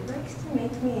see, it likes to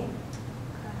make me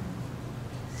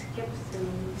skip through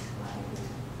these slides.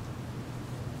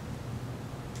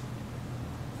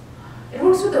 It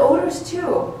works with the odors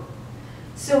too.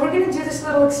 So we're going to do this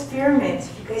little experiment,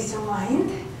 if you guys don't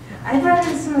mind. I brought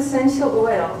in some essential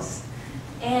oils,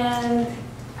 and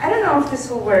I don't know if this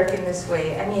will work in this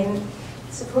way. I mean,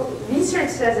 research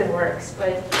says it works,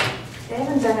 but they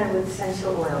haven't done it with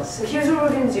essential oils. So here's what we're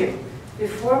going to do.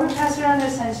 Before we pass around the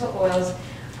essential oils,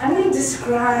 I'm going to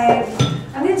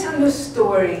tell you a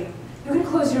story. You can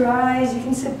close your eyes, you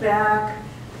can sit back,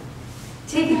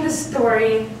 take in the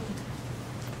story,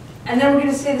 and then we're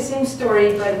going to say the same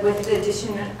story, but with the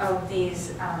addition of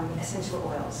these essential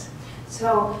oils.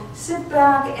 So sit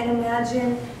back and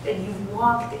imagine that you've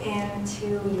walked into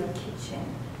your kitchen,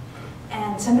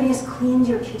 and somebody has cleaned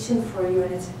your kitchen for you,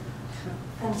 and it's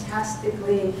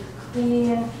fantastically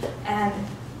clean, and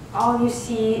all you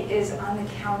see is on the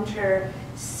counter,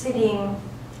 sitting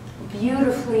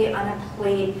beautifully on a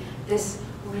plate, this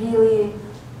really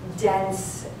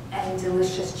dense and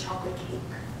delicious chocolate cake.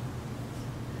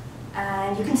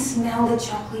 And you can smell the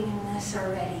chocolatiness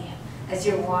already as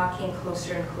you're walking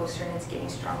closer and closer, and it's getting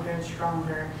stronger and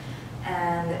stronger.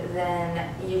 and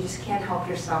then you just can't help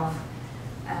yourself,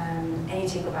 and you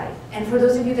take a bite. And for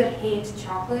those of you that hate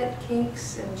chocolate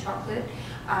cakes and chocolate,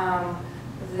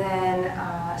 then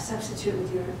substitute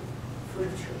with your food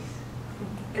of choice,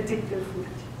 addictive food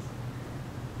of choice.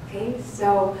 Okay,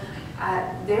 so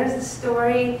there's the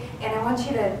story, and I want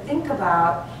you to think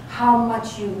about how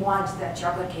much you want that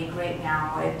chocolate cake right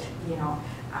now at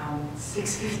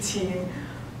 6:15.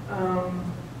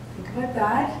 Think about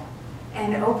that,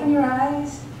 and open your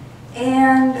eyes.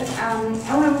 And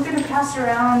I'm going to pass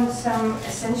around some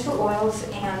essential oils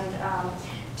and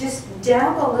just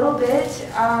dab a little bit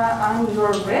on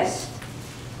your wrist.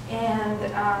 And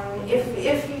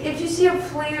if you see a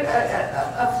flavor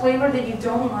that you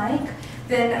don't like,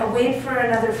 then wait for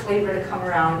another flavor to come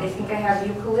around. I think I have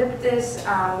eucalyptus,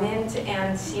 mint,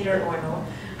 and cedar oil.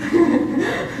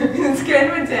 It's kind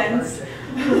of intense.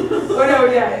 Oh no,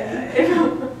 yeah.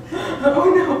 Oh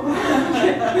no.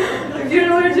 If you're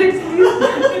allergic,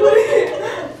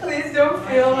 please don't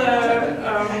feel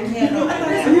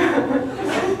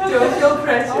don't feel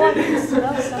pressured.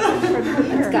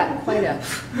 It's got quite a.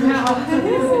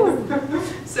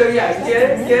 So yeah,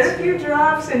 get a few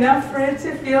drops, enough for it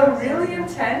to feel really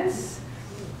intense.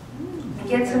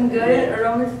 Get some good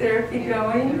aromatherapy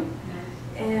going.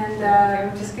 And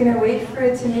I'm just going to wait for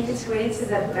it to make its way to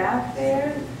the back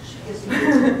there.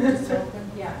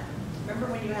 Yeah. Remember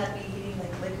when you had me eating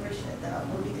like licorice at the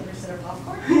movie theater instead of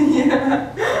popcorn?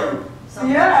 Yeah.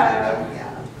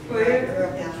 Yeah.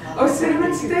 Oh,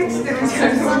 cinnamon sticks? Did we do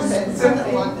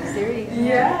something along there?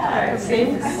 Yeah,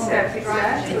 same concept,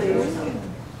 exactly.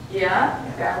 Yeah,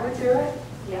 that would do it.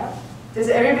 Yeah. Does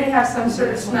everybody have some sort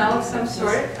of smell of some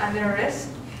sort on their wrist?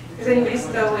 Is anybody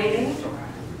still waiting?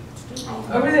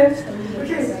 Over there.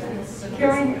 Okay. Can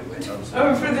we?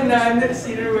 Oh, for the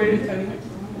non-cedar wood.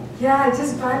 Yeah, I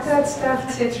just bought that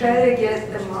stuff to try to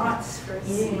get the moths for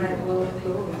eating my little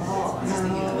balls.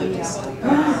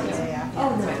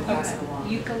 Oh, no.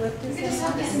 Eucalyptus? You just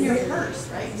have this in your purse,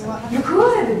 right? You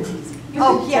could. You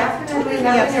could yeah. definitely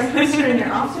have it in your purse or in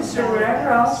your office or wherever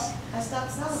else. I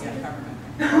stopped selling it.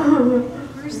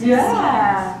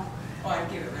 Yeah. Oh, I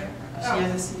give it right. She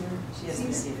has a cedar. She has a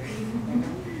cedar.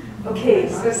 Okay,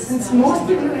 so since most of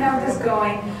you have this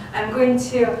going, I'm going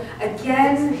to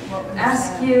again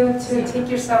ask you to take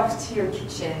yourself to your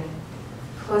kitchen.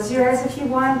 Close your eyes if you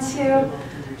want to.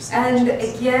 And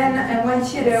again, I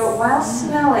want you to, while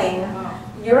smelling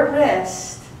your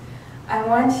wrist, I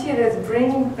want you to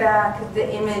bring back the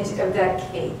image of that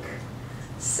cake.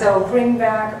 So bring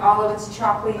back all of its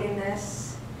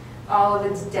chocolatiness, all of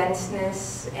its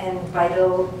denseness and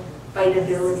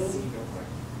vitability.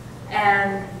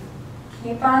 And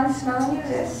keep on smelling your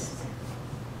wrist.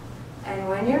 And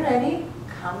when you're ready,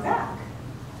 come back.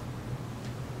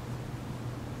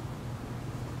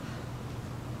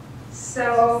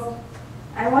 So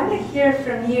I want to hear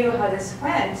from you how this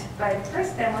went, but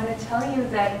first I want to tell you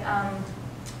that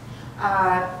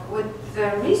what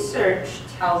the research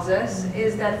tells us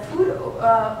is that food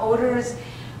odors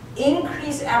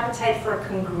increase appetite for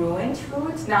congruent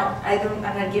foods. Now, I'm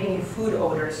not giving you food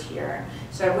odors here,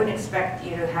 so I wouldn't expect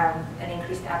you to have an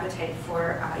increased appetite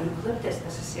for eucalyptus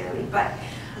necessarily, but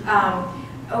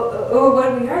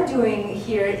what we are doing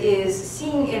here is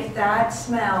seeing if that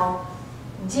smell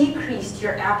decreased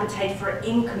your appetite for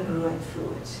incongruent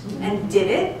foods. And did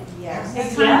it? Yes.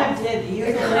 It kind of did. The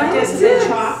eucalyptus, the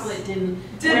chocolate did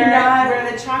not.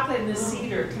 Where the chocolate and the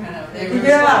cedar kind of. They were or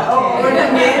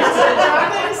the mint. So the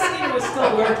chocolate and cedar was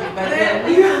still working, but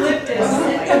the eucalyptus.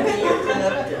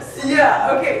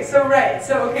 Yeah, okay, so right.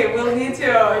 So, okay, we'll need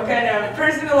to kind of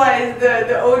personalize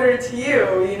the odor to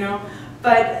you, you know,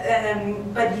 but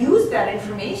use that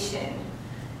information.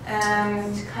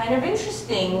 And kind of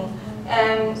interesting.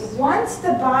 And once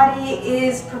the body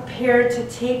is prepared to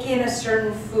take in a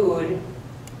certain food,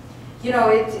 you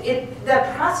know, the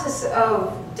process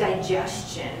of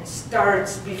digestion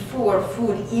starts before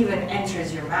food even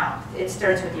enters your mouth. It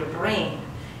starts with your brain.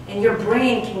 And your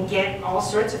brain can get all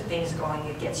sorts of things going.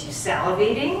 It gets you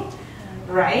salivating,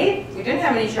 right? We didn't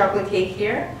have any chocolate cake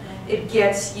here. It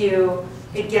gets your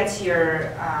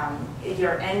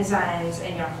enzymes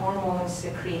and your hormones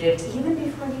secreted even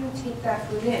before you take that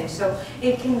food in. So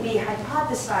it can be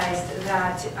hypothesized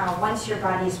that once your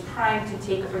body is primed to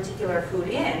take a particular food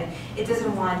in, it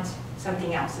doesn't want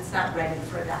something else. It's not ready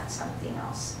for that something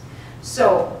else.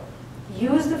 So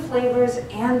use the flavors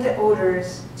and the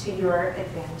odors to your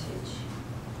advantage.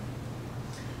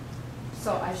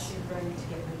 So I should run to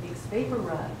get my big vapor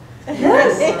rub.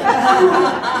 Yes.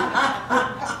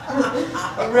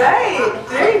 Right.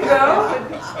 There you go.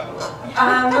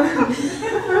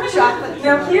 Chocolate.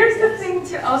 Now here's the thing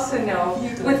to also know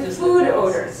with food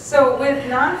odors. So with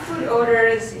non-food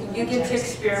odors, you get to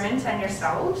experiment on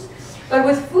yourselves. But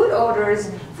with food odors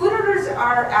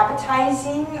are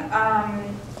appetizing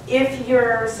if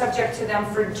you're subject to them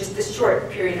for just a short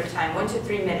period of time, 1 to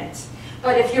 3 minutes.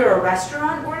 But if you're a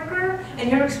restaurant worker and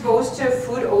you're exposed to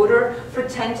food odor for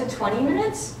 10 to 20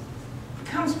 minutes, it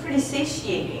becomes pretty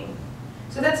satiating.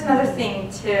 So that's another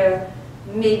thing to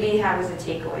maybe have as a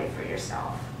takeaway for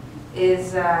yourself.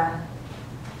 Is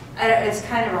it's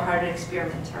kind of a hard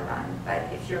experiment to run, but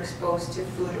if you're exposed to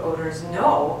food odors,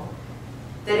 know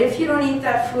that if you don't eat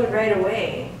that food right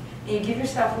away, and you give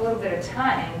yourself a little bit of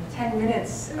time, 10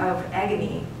 minutes of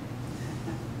agony,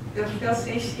 you'll feel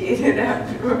satiated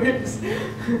afterwards.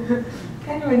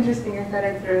 Kind of interesting, I thought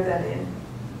I'd throw that in.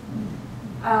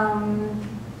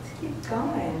 Let's keep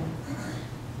going.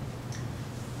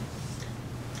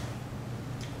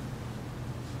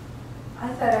 I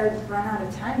thought I would run out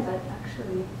of time, but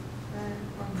actually,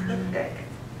 we're perfect.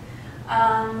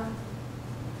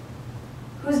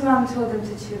 Whose mom told them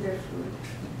to chew their food?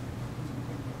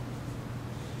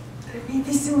 There may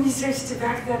be some research to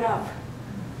back that up.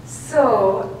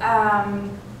 So,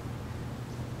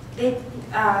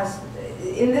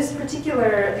 in this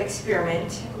particular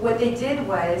experiment, what they did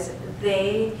was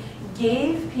they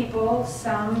gave people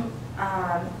some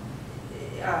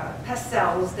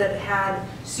pastels that had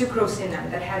sucrose in them,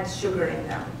 that had sugar in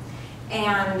them.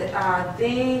 And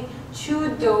they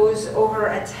chewed those over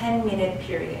a 10-minute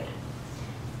period.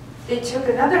 They took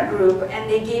another group and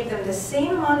they gave them the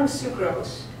same amount of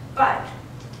sucrose, but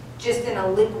just in a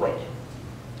liquid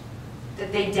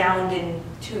that they downed in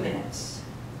 2 minutes.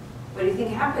 What do you think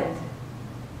happened?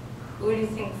 Who do you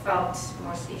think felt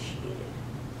more satiated?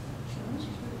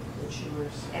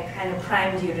 It kind of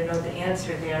primed you to know the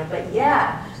answer there, but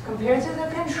yeah, compared to the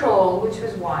control, which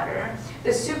was water, the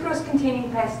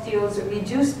sucrose-containing pastilles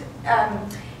reduced,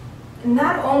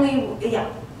 not only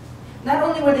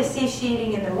were they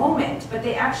satiating in the moment, but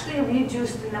they actually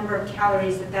reduced the number of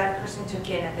calories that that person took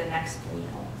in at the next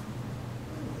meal.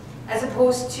 As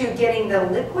opposed to getting the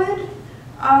liquid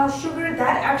sugar,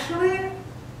 that actually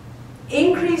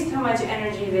increased how much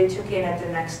energy they took in at the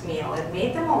next meal. It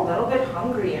made them a little bit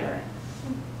hungrier.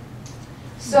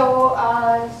 So,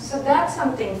 so that's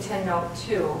something to note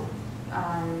too.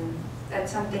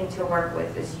 That's something to work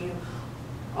with, is you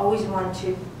always want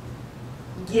to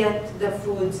get the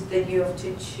foods that you have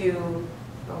to chew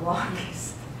the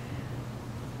longest.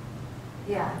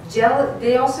 Yeah,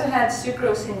 they also had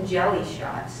sucrose in jelly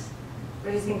shots.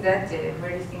 What do you think that did?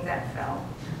 Where do you think that fell?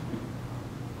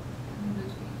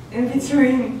 In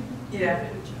between, yeah.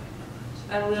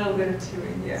 A little bit of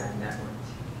chewing, yeah.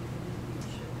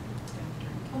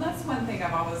 Well, that's one thing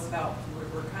I've always felt.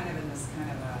 We're kind of in this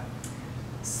kind of a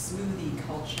smoothie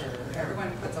culture.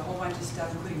 Everyone puts a whole bunch of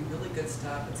stuff, including really good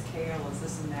stuff. It's kale, it's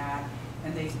this and that,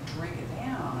 and they drink it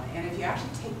down. And if you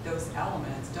actually take those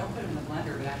elements, don't put them in the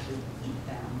blender, but actually eat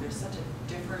them, there's such a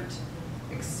different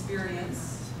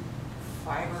experience,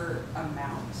 fiber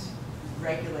amount,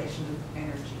 regulation of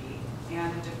energy,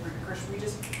 and a different, of course, we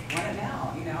just want it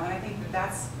now, you know, and I think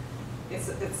that it's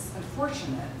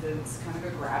unfortunate that it's kind of a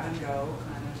grab and go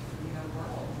kind of, you know,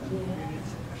 world, and we need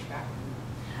to push back.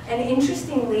 And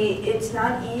interestingly, it's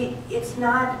not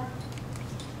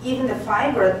even the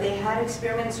fiber. They had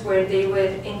experiments where they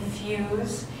would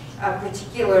infuse a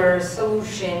particular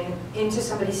solution into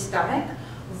somebody's stomach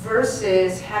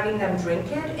versus having them drink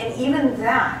it, and even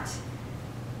that,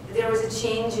 there was a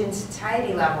change in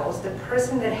satiety levels. The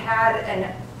person that had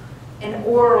an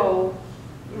oral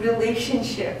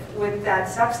relationship with that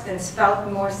substance felt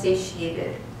more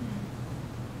satiated.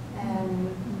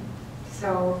 And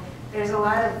so there's a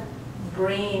lot of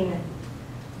brain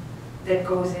that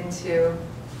goes into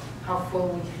how full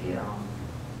we feel.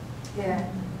 Yeah.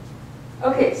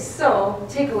 Okay, so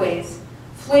takeaways.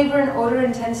 Flavor and odor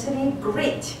intensity,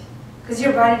 great, because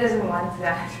your body doesn't want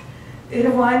that. It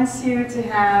wants you to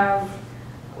have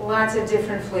lots of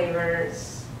different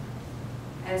flavors,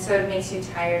 and so it makes you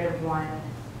tired of one.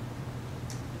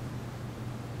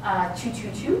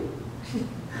 Chew.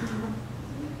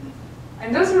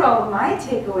 And those are all my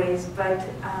takeaways, but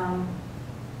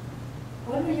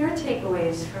what were your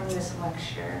takeaways from this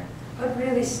lecture? What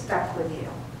really stuck with you?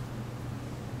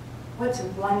 What's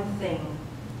one thing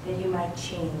that you might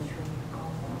change when you go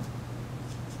home?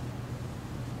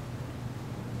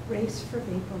 Race for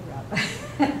vapor rub.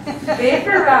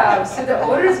 Vapor rub. So the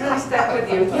odors really stuck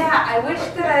with you. Yeah, I wish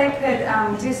that I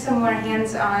could do some more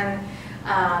hands-on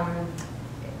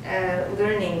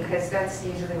learning, because that's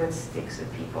usually what sticks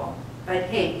with people. But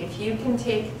hey, if you can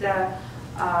take the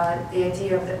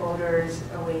idea of the odors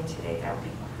away today, that would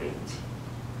be great.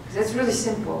 'Cause that's really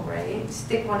simple, right?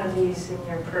 Stick one of these in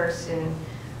your purse and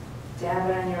dab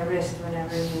it on your wrist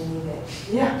whenever you need it.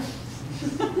 Yeah.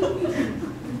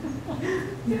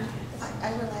 Yeah.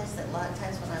 I realized that a lot of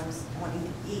times when I was wanting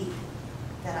to eat,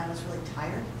 that I was really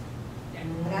tired.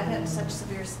 But I had such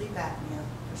severe sleep apnea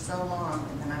for so long,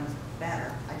 and then I was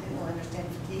better. I didn't really understand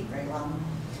fatigue very well.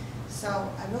 So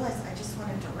I realized I just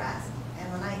wanted to rest. And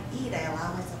when I eat, I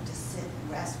allow myself to sit and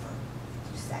rest for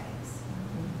 2 seconds.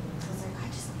 So I was like, I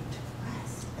just need to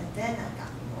rest. And then I got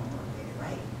more motivated,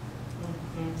 right?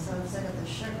 So instead of the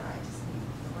sugar, I just needed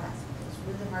the rest. It was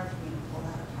really hard for me to pull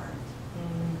that apart.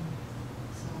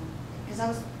 So,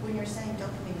 because when you're saying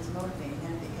dopamine is motivating,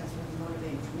 then it becomes really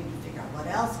motivating for me to figure out what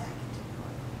else I can do.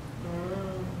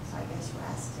 So I guess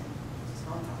rest and just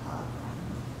going for a hug. Or I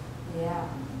don't know. Yeah.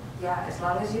 Yeah, as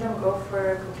long as you don't go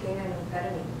for cocaine and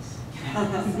amphetamines.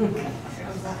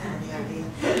 Was that part of the idea?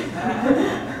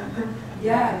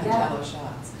 Yeah, yeah. Jello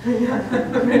shots.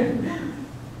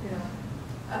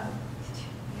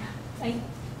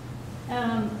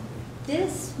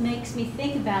 This makes me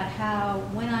think about how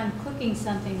when I'm cooking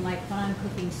something, like when I'm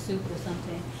cooking soup or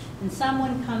something, and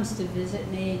someone comes to visit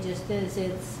me just as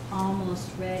it's almost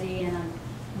ready and I'm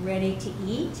ready to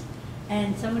eat,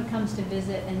 and someone comes to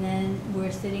visit and then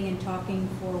we're sitting and talking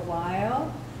for a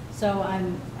while, so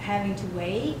I'm having to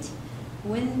wait.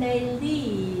 When they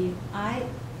leave, I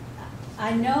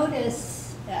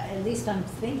notice, at least I'm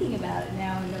thinking about it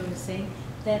now and noticing,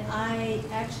 that I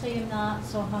actually am not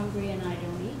so hungry and I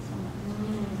don't eat so much.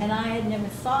 And I had never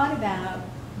thought about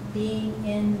being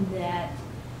in that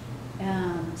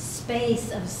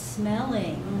space of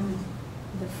smelling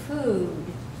the food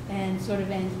and sort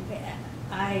of,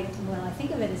 I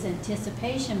think of it as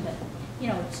anticipation, but you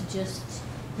know, it's just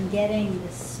getting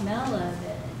the smell of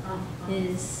it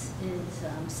is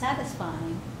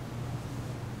satisfying,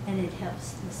 and it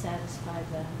helps to satisfy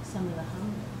some of the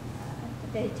hunger.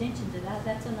 Pay attention to that.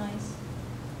 That's a nice.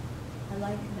 I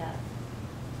like that.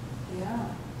 Yeah.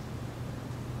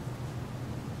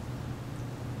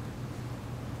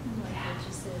 Like what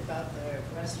you said about the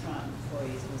restaurant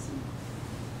employees was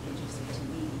interesting to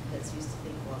me, because I used to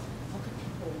think, well, how could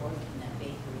people work in that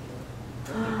bakery or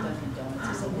Dunkin' Donuts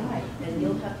or something? And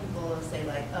you'll have people say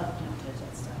like, oh, don't touch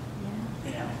that stuff. Yeah.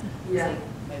 You know? Yeah. It's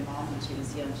like my mom, when she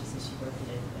was young, she said she worked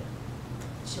at a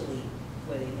chili,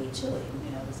 where they made chili.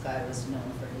 You know, this guy was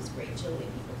known for his great chili.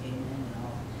 People came in and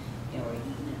all, you know, were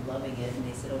eating and loving it. And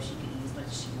they said, oh, she could eat as much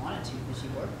as she wanted to because she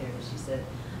worked there. But she said,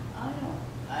 I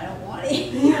don't want to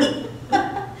eat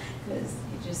because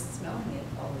you're just smelling it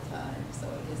all the time. So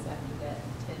I guess after that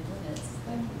 10 minutes,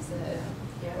 like you said,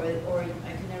 or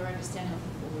I could never understand how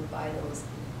people would buy those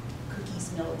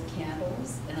cookie-smelled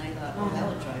candles, and I thought, oh, that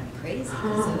would drive me crazy,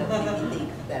 because it made me think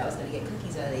that I was going to get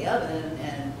cookies out of the oven,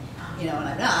 and you know, and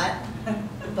I'm not.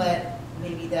 But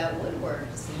maybe that would work,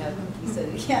 just to have cookies out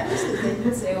of the candles, because they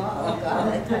would say, oh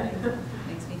God, that kind of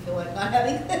makes me feel like not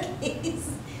having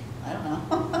cookies. I don't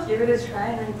know. Give it a try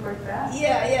and report back.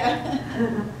 Yeah.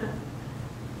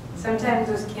 Sometimes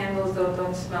those candles though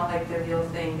don't smell like the real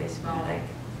thing. They smell like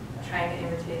trying to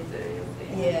imitate the real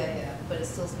thing. Yeah, but it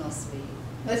still smells sweet.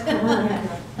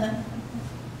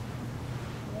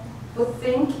 Well,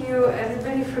 thank you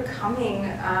everybody for coming,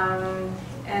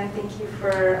 and thank you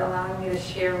for allowing me to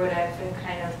share what I've been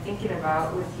kind of thinking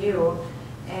about with you.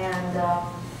 And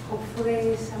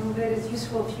hopefully some of it is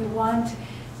useful. If you want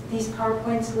these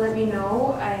PowerPoints, let me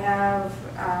know. I have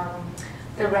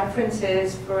the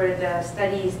references for the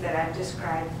studies that I've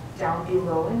described down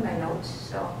below in my notes.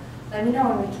 So let me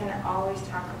know, and we can always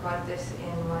talk about this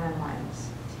in one-on-ones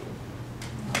too.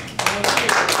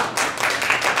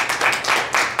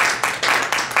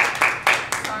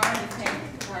 I want to thank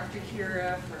Dr.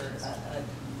 Kira for a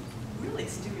really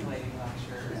stimulating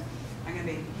lecture. I'm going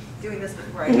to be doing this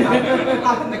before I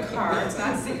hop in the car. It's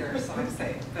not Cedar, so I'm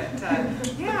safe. But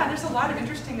yeah, there's a lot of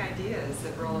interesting ideas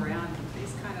that roll around.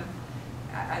 These kind of,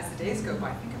 as the days go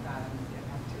by, think about them and get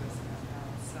back to us about that.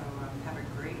 So have a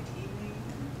great evening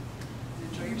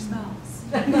and enjoy your smells.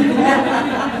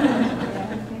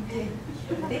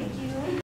 Thank you.